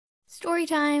Story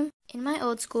time! In my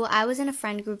old school, I was in a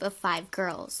friend group of 5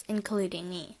 girls,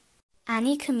 including me.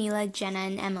 Annie, Camila, Jenna,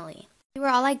 and Emily. We were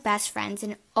all like best friends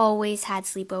and always had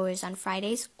sleepovers on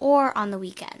Fridays or on the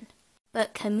weekend.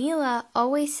 But Camila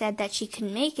always said that she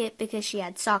couldn't make it because she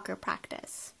had soccer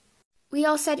practice. We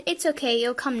all said, it's okay,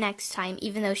 you'll come next time,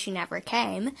 even though she never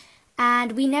came,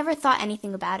 and we never thought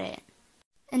anything about it.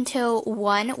 Until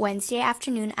one Wednesday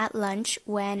afternoon at lunch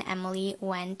when Emily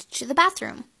went to the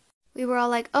bathroom. We were all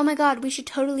like, oh my god, we should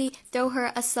totally throw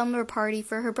her a slumber party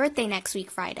for her birthday next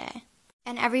week Friday.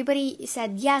 And everybody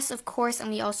said yes, of course, and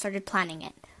we all started planning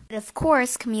it. But of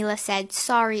course, Camila said,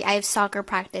 sorry, I have soccer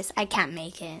practice, I can't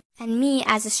make it. And me,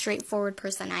 as a straightforward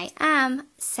person I am,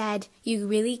 said, you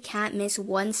really can't miss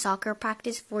one soccer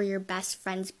practice for your best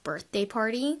friend's birthday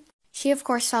party? She of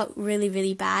course felt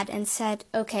really bad and said,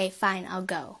 okay, fine, I'll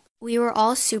go. We were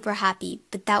all super happy,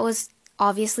 but that was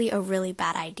obviously a really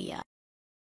bad idea.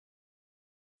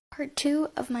 Part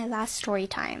 2 of my last story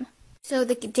time. So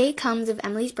the day comes of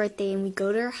Emily's birthday and we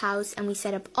go to her house and we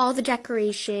set up all the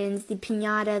decorations, the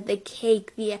piñata, the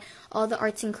cake, all the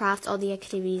arts and crafts, all the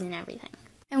activities and everything.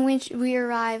 And when we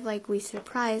arrive, we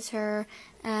surprise her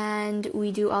and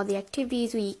we do all the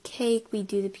activities, we eat cake, we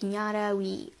do the piñata, we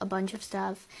eat a bunch of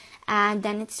stuff, and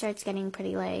then it starts getting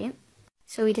pretty late.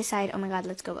 So we decide, oh my god,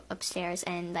 let's go upstairs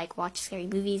and watch scary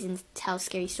movies and tell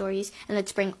scary stories, and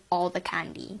let's bring all the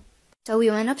candy. So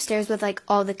we went upstairs with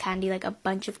all the candy, a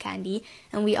bunch of candy,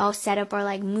 and we all set up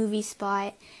our movie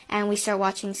spot, and we start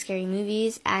watching scary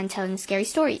movies and telling scary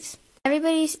stories.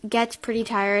 Everybody gets pretty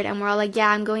tired, and we're all like, yeah,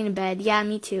 I'm going to bed. Yeah,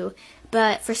 me too.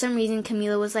 But for some reason,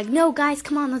 Camila was like, no, guys,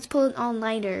 come on, let's pull an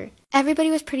all-nighter. Everybody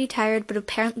was pretty tired, but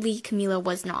apparently Camila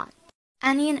was not.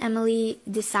 Annie and Emily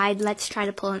decide, let's try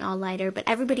to pull an all-nighter, but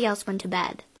everybody else went to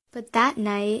bed. But that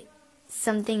night,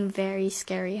 something very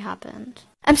scary happened.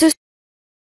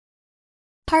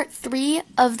 Part 3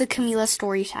 of the Camila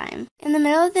story time. In the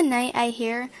middle of the night, I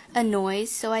hear a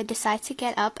noise, so I decide to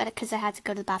get up because I had to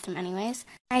go to the bathroom anyways.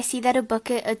 I see that a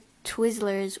bucket of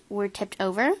Twizzlers were tipped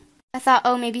over. I thought,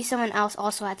 oh, maybe someone else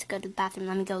also had to go to the bathroom.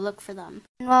 Let me go look for them.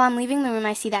 And while I'm leaving the room,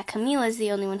 I see that Camila is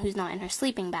the only one who's not in her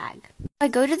sleeping bag. I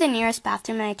go to the nearest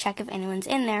bathroom and I check if anyone's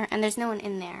in there, and there's no one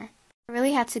in there. I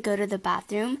really had to go to the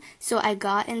bathroom, so I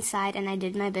got inside and I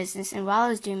did my business, and while I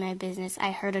was doing my business,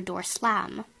 I heard a door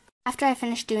slam. After I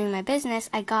finished doing my business,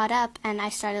 I got up and I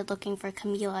started looking for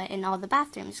Camila in all the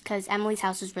bathrooms because Emily's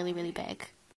house was really big.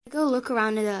 I go look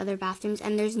around in the other bathrooms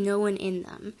and there's no one in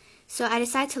them. So I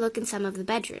decide to look in some of the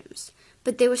bedrooms,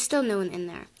 but there was still no one in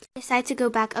there. I decide to go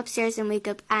back upstairs and wake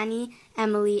up Annie,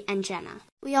 Emily, and Jenna.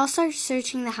 We all start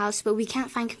searching the house, but we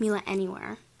can't find Camila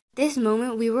anywhere. At this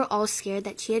moment, we were all scared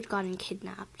that she had gotten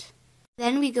kidnapped.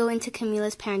 Then we go into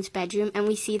Camila's parents' bedroom and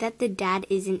we see that the dad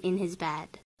isn't in his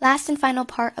bed. Last and final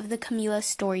part of the Camila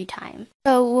story time.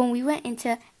 So when we went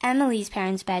into Emily's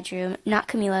parents' bedroom, not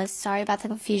Camila's, sorry about the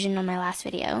confusion on my last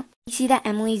video, we see that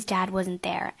Emily's dad wasn't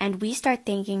there, and we start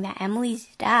thinking that Emily's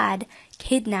dad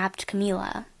kidnapped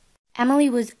Camila.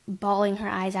 Emily was bawling her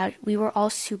eyes out. We were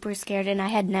all super scared, and I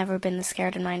had never been this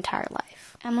scared in my entire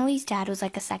life. Emily's dad was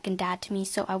like a second dad to me,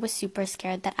 so I was super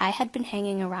scared that I had been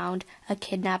hanging around a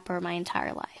kidnapper my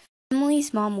entire life.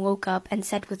 Emily's mom woke up and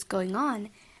said, what's going on?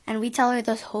 And we tell her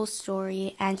this whole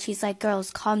story, and she's like,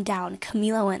 girls, calm down.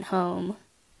 Camila went home.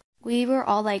 We were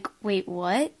all like, wait,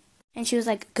 what? And she was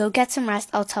like, go get some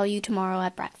rest. I'll tell you tomorrow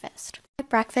at breakfast. At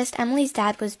breakfast, Emily's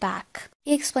dad was back.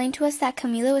 He explained to us that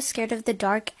Camila was scared of the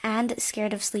dark and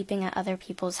scared of sleeping at other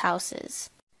people's houses.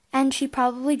 And she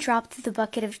probably dropped the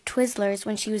bucket of Twizzlers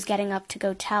when she was getting up to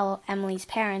go tell Emily's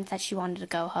parents that she wanted to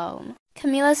go home.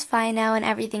 Camila's fine now and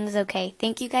everything's okay.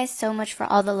 Thank you guys so much for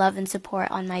all the love and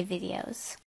support on my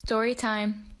videos. Story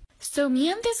time. So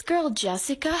me and this girl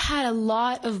Jessica had a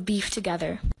lot of beef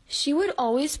together. She would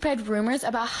always spread rumors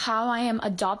about how I am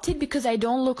adopted because I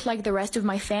don't look like the rest of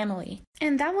my family.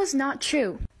 And that was not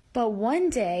true. But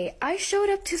one day, I showed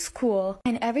up to school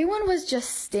and everyone was just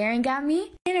staring at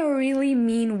me in a really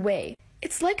mean way.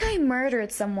 It's like I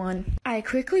murdered someone. I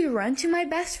quickly run to my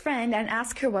best friend and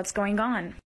ask her what's going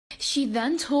on. She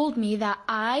then told me that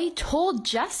I told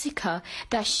Jessica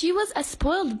that she was a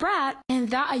spoiled brat and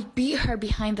that I beat her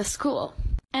behind the school.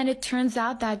 And it turns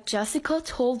out that Jessica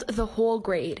told the whole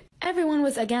grade. Everyone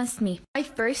was against me. My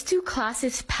first 2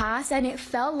 classes passed and it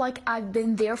felt like I've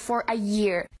been there for a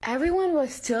year. Everyone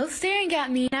was still staring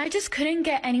at me and I just couldn't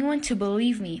get anyone to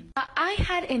believe me. But I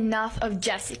had enough of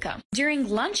Jessica. During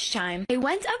lunchtime, I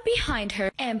went up behind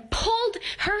her and pulled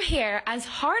her hair as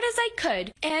hard as I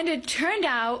could. And it turned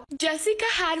out Jessica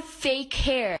had fake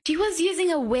hair. She was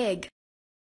using a wig.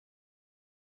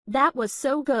 That was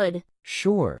so good.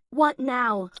 Sure. What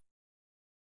now?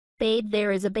 Babe,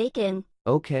 there is a bacon.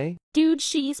 Okay. Dude,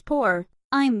 she's poor.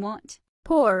 I'm what?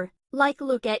 Poor. Like,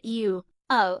 look at you.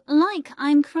 Oh, like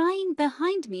I'm crying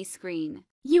behind me screen.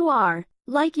 You are.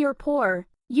 Like you're poor.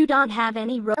 You don't have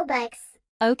any Roblox.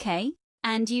 Okay.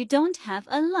 And you don't have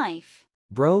a life.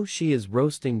 Bro, she is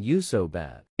roasting you so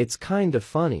bad. It's kinda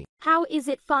funny. How is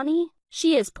it funny?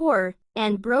 She is poor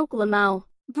and broke Lamau.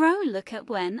 Bro, look at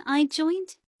when I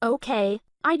joined. Okay,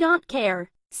 I don't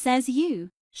care. Says you.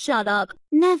 Shut up.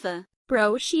 Never.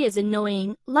 Bro, she is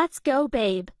annoying. Let's go,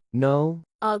 babe. No.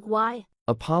 Ugh, why?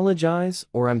 Apologize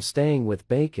or I'm staying with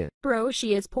Bacon. Bro,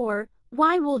 she is poor.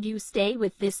 Why would you stay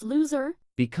with this loser?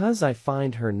 Because I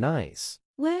find her nice.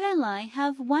 Well, I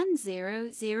have 0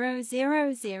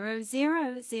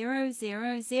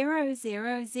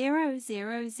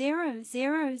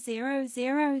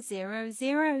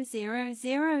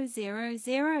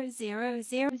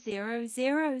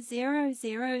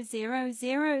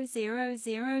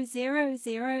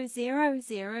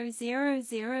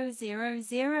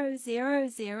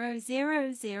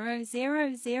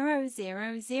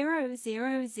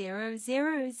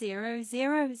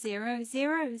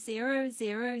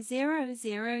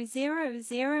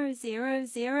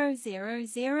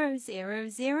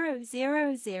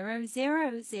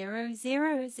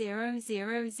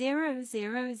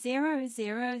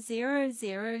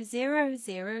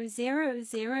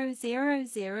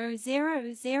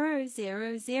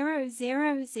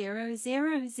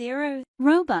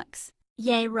 Robux.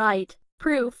 Yay, right.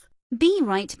 Proof. Be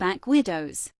right back,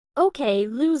 widows. Okay,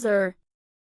 loser.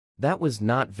 That was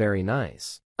not very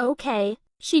nice. Okay,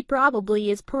 she probably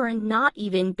is poor and not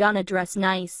even gonna dress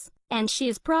nice. And she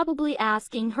is probably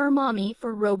asking her mommy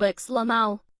for Robux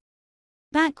Lamau.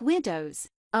 Back, widows.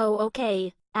 Oh,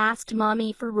 okay. Asked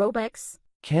mommy for Robux.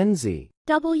 Kenzie.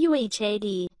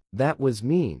 WHAD. That was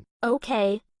mean.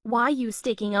 Okay, why you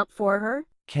sticking up for her?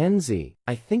 Kenzie,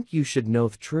 I think you should know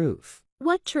the truth.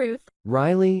 What truth?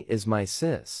 Riley is my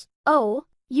sis. Oh,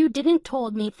 you didn't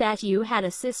told me that you had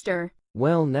a sister.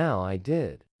 Well, now I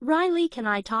did. Riley, can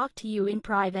I talk to you in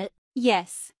private?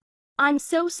 Yes. I'm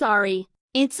so sorry.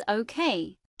 It's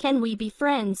okay. Can we be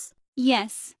friends?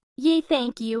 Yes. Yay,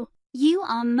 thank you. You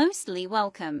are mostly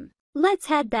welcome. Let's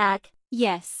head back.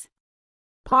 Yes.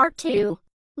 Part 2.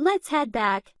 Let's head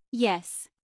back. Yes.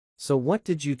 So what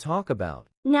did you talk about?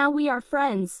 Now we are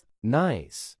friends.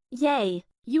 Nice. Yay.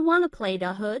 You wanna play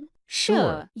the hood?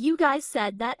 Sure. You guys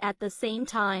said that at the same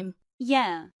time.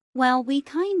 Yeah. Well, we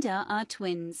kinda are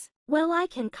twins. Well, I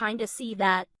can kinda see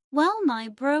that. Well, my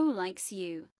bro likes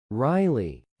you.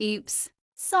 Riley. Oops.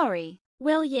 Sorry.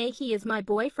 Well, yay, he is my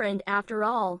boyfriend after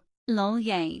all. Lol,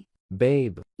 yay.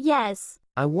 Babe. Yes.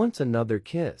 I want another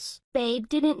kiss. Babe,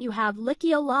 didn't you have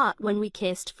licky a lot when we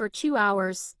kissed for 2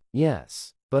 hours?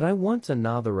 Yes, but I want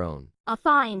another one.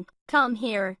 Fine. Come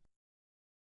here.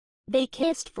 They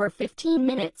kissed for 15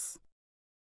 minutes.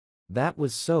 That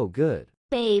was so good.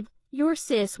 Babe, your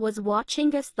sis was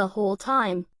watching us the whole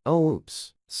time. Oh,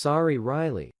 oops. Sorry,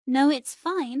 Riley. No, it's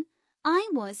fine. I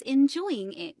was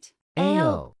enjoying it.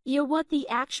 Ayo. You what the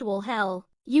actual hell?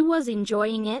 You was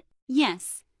enjoying it?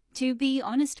 Yes. To be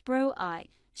honest, bro, I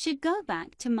should go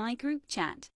back to my group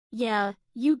chat. Yeah,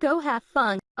 you go have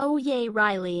fun. Oh yay,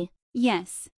 Riley.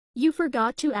 Yes. You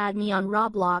forgot to add me on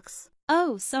Roblox.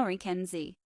 Oh, sorry,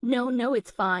 Kenzie. No,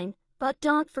 it's fine. But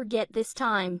don't forget this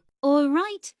time.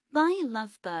 Alright, bye,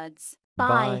 lovebirds.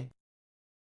 Bye.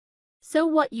 So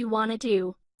what you wanna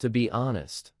do? To be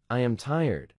honest, I am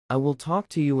tired. I will talk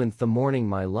to you in the morning,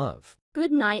 my love.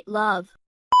 Good night, love.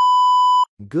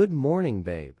 Good morning,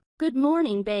 babe. Good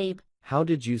morning, babe. How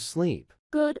did you sleep?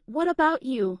 Good, what about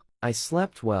you? I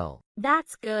slept well.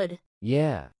 That's good.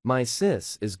 Yeah, my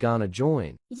sis is gonna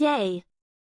join. Yay.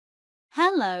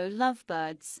 Hello,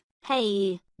 lovebirds.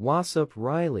 Hey. What's up,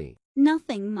 Riley?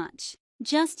 Nothing much.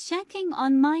 Just checking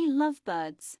on my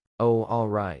lovebirds. Oh,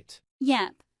 alright.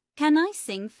 Yep. Can I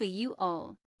sing for you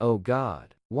all? Oh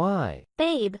God, why?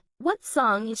 Babe, what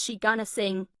song is she gonna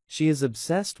sing? She is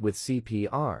obsessed with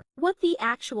CPR. What the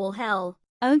actual hell?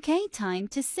 Okay, time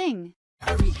to sing.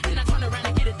 Then I turn around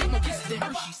and get a thing of kisses and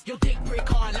Hershey's. Your dick brick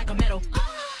hard like a metal.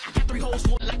 I got 3 holes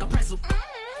for it like a pretzel.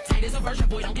 Tight as a virgin,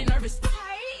 boy, don't get nervous.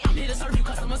 I'm here to serve you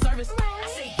customer service. I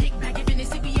say dick back if in the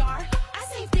CPR. I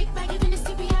say dick back if in the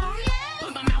CPR.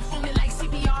 Put my mouth on it like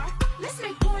CPR. Let's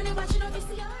make porn and watch it on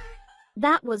VCR.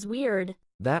 That was weird.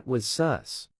 That was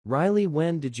sus. Riley,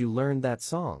 when did you learn that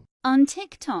song? On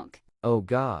TikTok. Oh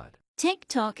God.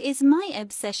 TikTok is my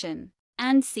obsession.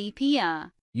 And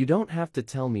CPR. You don't have to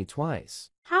tell me twice.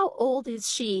 How old is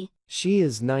she? She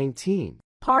is 19.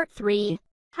 Part 3.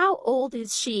 How old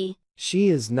is she? She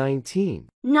is 19.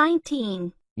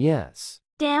 19. Yes.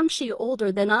 Damn, she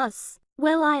older than us.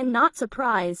 Well, I am not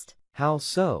surprised. How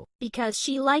so? Because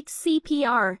she likes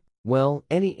CPR. Well,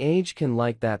 any age can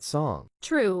like that song.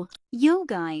 True. Yo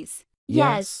guys,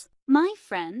 Yes. my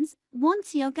friends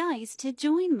wants you guys to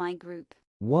join my group.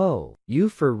 Whoa, you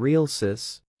for real,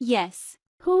 sis? Yes.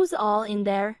 Who's all in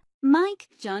there? Mike,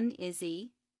 John,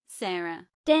 Izzy, Sarah.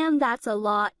 Damn, that's a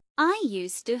lot. I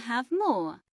used to have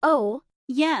more. Oh,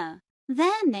 Yeah.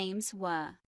 Their names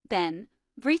were Ben,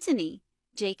 Brittany,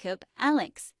 Jacob,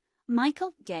 Alex,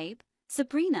 Michael, Gabe,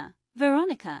 Sabrina,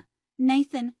 Veronica,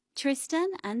 Nathan, Tristan,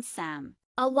 and Sam.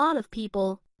 a lot of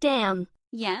people. Damn.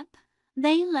 Yep.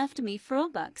 They left me for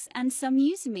Robux and some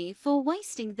use me for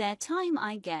wasting their time,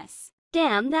 I guess.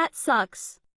 Damn, that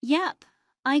sucks. Yep.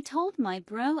 I told my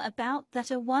bro about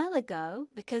that a while ago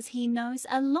because he knows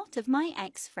a lot of my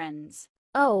ex-friends.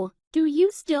 Oh, do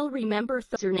you still remember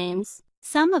their names?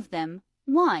 Some of them.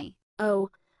 Why? Oh,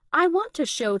 I want to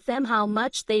show them how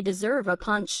much they deserve a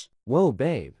punch. Whoa,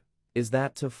 babe. Is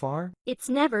that too far? It's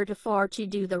never too far to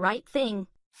do the right thing.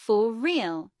 For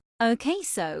real. Okay,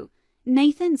 so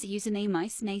Nathan's username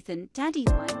is Nathan Daddy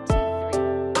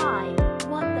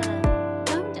 123. What the?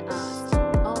 Don't ask.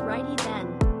 Alrighty then.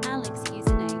 Alex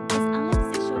username is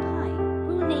Alex Short High.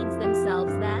 Who names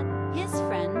themselves that? His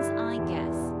friends, I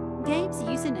guess. Gabe's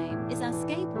username is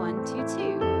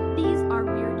Escape122. These are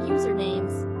weird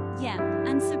usernames. Yep,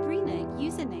 and Sabrina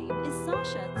username is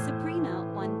Sasha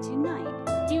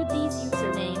Sabrina129. Dude, these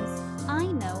usernames. I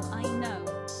know.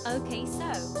 Okay, so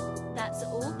that's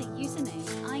all the usernames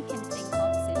I can think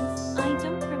of since I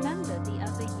don't remember the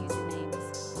other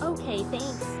usernames. Okay,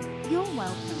 thanks. You're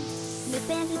welcome.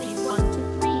 Nathaniel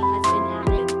 123 has been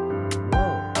added.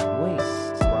 Whoa, wait,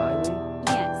 Riley?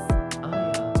 Yes. I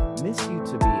miss you,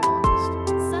 to be honest.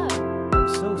 So, I'm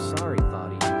so sorry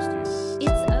thought he used you.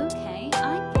 it's okay, I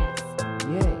guess.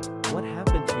 Yay, what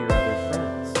happened to your other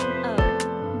friends? Oh,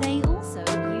 they also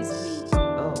used me.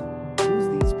 Oh, who's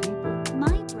these people?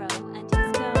 My bro and his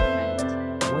girlfriend.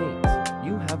 Wait,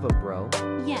 you have a bro?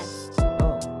 Yes,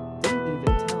 Oh, didn't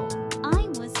even tell. I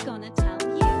was gonna tell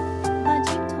you, but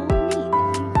you told me that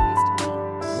you used me.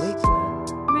 Wait, when?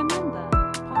 Remember?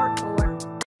 Part 4.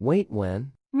 Wait,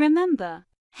 when? Remember?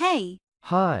 Hey,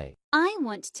 Hi. I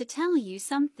want to tell you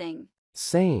something.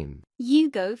 Same. You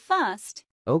go first.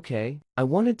 Okay, I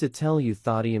wanted to tell you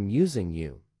thought I'm using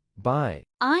you. Bye.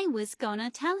 I was gonna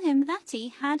tell him that he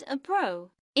had a bro.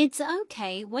 It's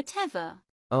okay, whatever.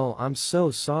 Oh, I'm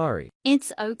so sorry.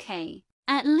 It's okay.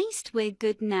 At least we're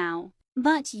good now.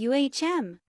 But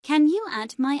UHM, can you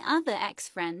add my other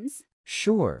ex-friends?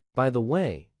 Sure, by the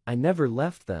way, I never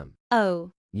left them.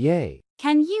 Oh, Yay.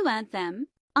 can you add them?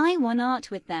 I want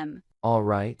art with them.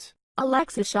 Alright.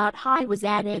 Alexa Shot High was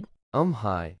added.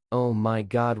 Hi. Oh my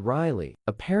god, Riley.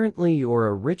 Apparently you're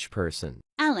a rich person.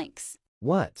 Alex,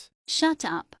 What? shut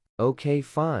up. Okay,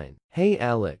 fine. Hey,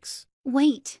 Alex.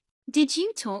 Wait, did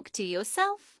you talk to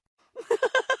yourself?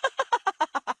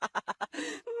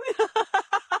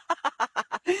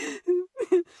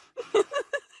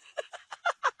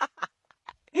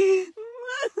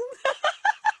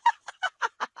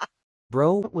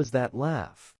 Bro, what was that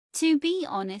laugh? To be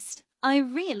honest, I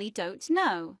really don't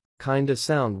know. Kinda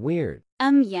sound weird.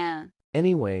 Yeah.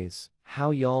 Anyways,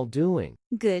 how y'all doing?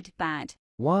 Good, bad.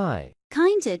 Why?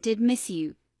 Kinda did miss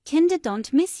you. Kinda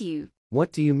don't miss you.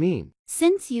 What do you mean?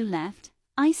 Since you left,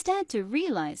 I started to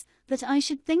realize that I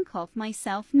should think of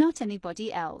myself, not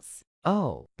anybody else.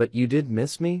 Oh, but you did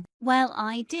miss me? Well,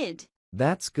 I did.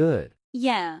 That's good.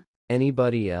 Yeah.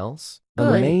 Anybody else?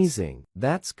 Good. Amazing.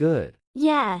 That's good.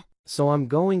 Yeah. So I'm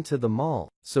going to the mall,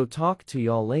 so talk to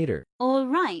y'all later. All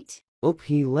right. Oop,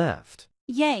 he left.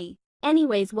 Yay.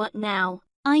 Anyways, what now?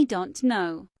 I don't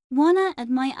know. Wanna add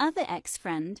my other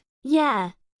ex-friend?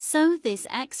 Yeah. So this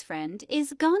ex-friend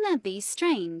is gonna be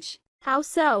strange. How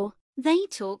so? They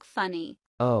talk funny.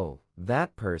 Oh,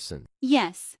 that person.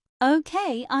 Yes.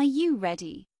 Okay, are you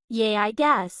ready? Yeah, I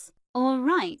guess. All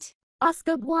right.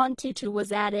 Oscar 122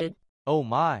 was added. Oh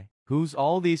my, who's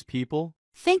all these people?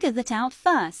 Figure that out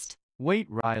first. Wait,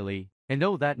 Riley, and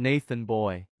oh that Nathan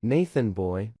boy. Nathan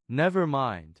boy. Never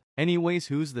mind. Anyways,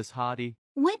 who's this hottie?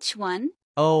 Which one?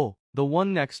 Oh, the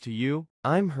one next to you?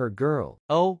 I'm her girl.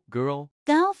 Oh, girl.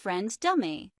 Girlfriend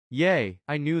dummy. Yay,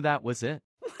 I knew that was it.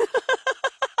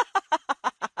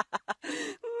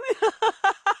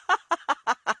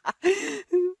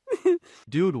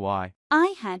 Dude, why?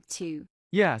 I had to.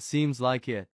 Yeah, seems like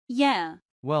it. Yeah.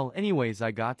 Well, anyways,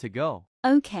 I got to go.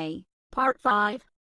 Okay. Part 5.